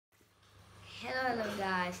Hello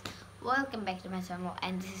guys, welcome back to my channel,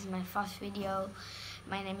 and this is my first video.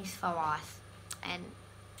 My name is Fawaz and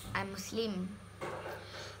I'm Muslim.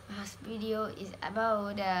 My first video is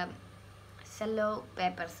about Cello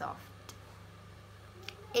Papersoft.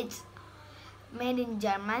 It's made in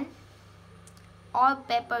German. All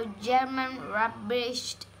paper German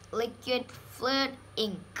rubbished liquid fluid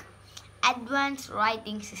ink. Advanced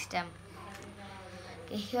writing system.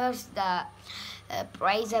 Okay, here's the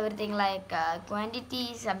price, everything like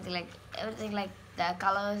quantity, something like everything like the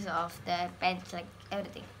colors of the pens, like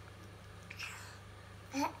everything.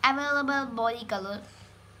 Available body color,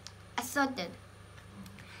 assorted.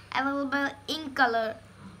 Available ink color,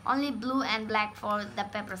 only blue and black for the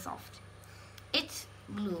Papersoft. It's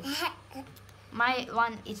blue. My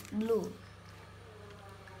one is blue.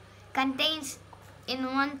 Contains in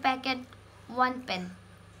one packet 1 pen.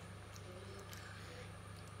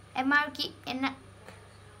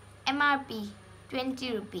 MRP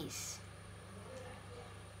 20 rupees.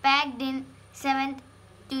 Packed in 7th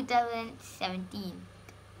 2017.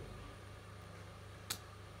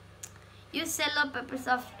 Use Cello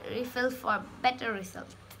Papersoft refill for better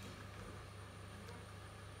result.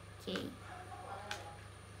 Okay.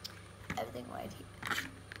 Everything right here.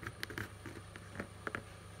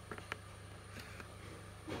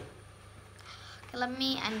 Okay, let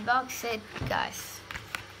me unbox it, guys.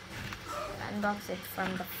 Unbox it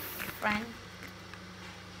from the front.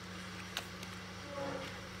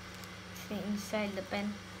 See inside the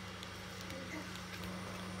pen.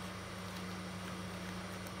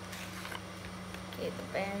 Okay, the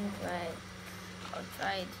pen's right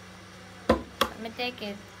outside. Let me take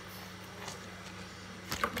it.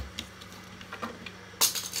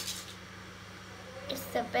 It's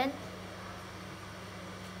the pen.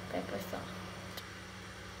 Papersoft.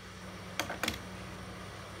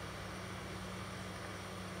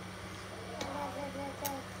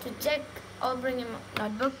 To check, I'll bring him a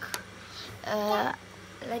notebook.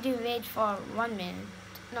 Let you wait for 1 minute.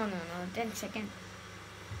 No, 10 seconds.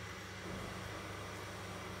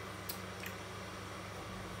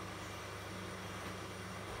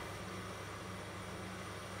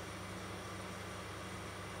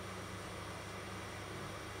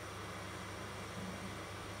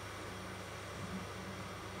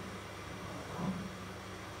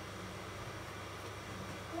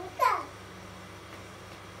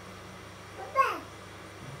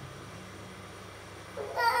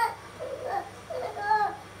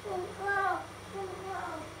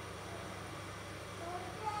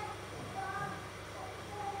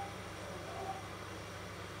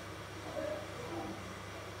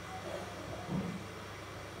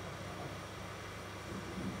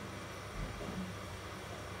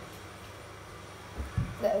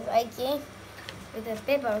 Guys, I came with a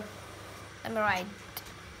paper. Let me write.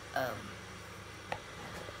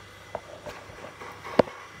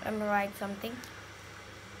 Let me write something.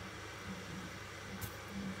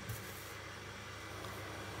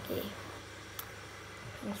 Okay.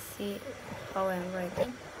 Let's see how I'm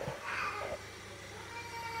writing.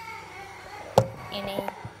 In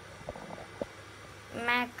a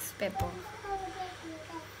max paper.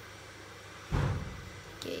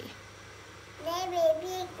 Okay.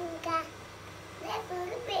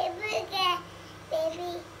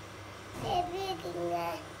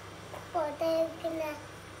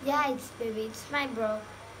 Yeah, it's baby. It's my bro.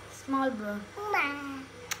 Small bro.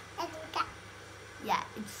 Yeah,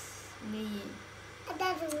 it's me.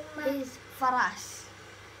 It's Faras.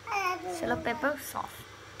 Cello Papersoft.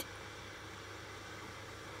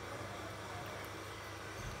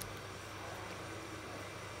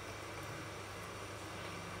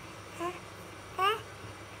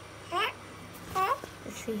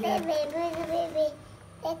 Let's see here.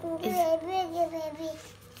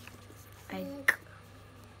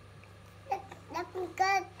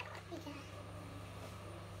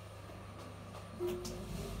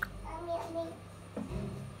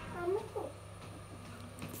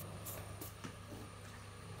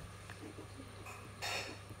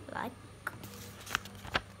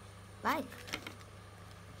 Like.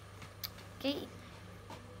 Okay.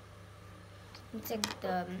 Check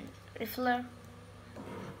the refiller.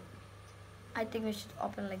 I think we should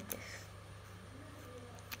open like this.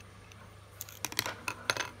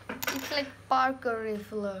 It's like Parker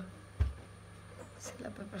refiller. Cello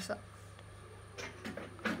Papersoft.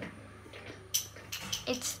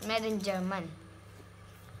 It's made in German.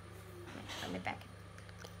 Let me pack it.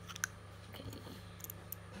 Okay.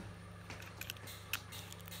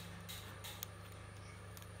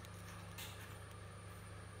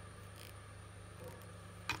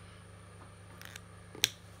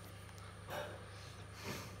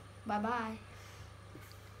 Bye bye.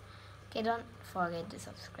 Okay, don't forget to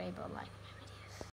subscribe or like.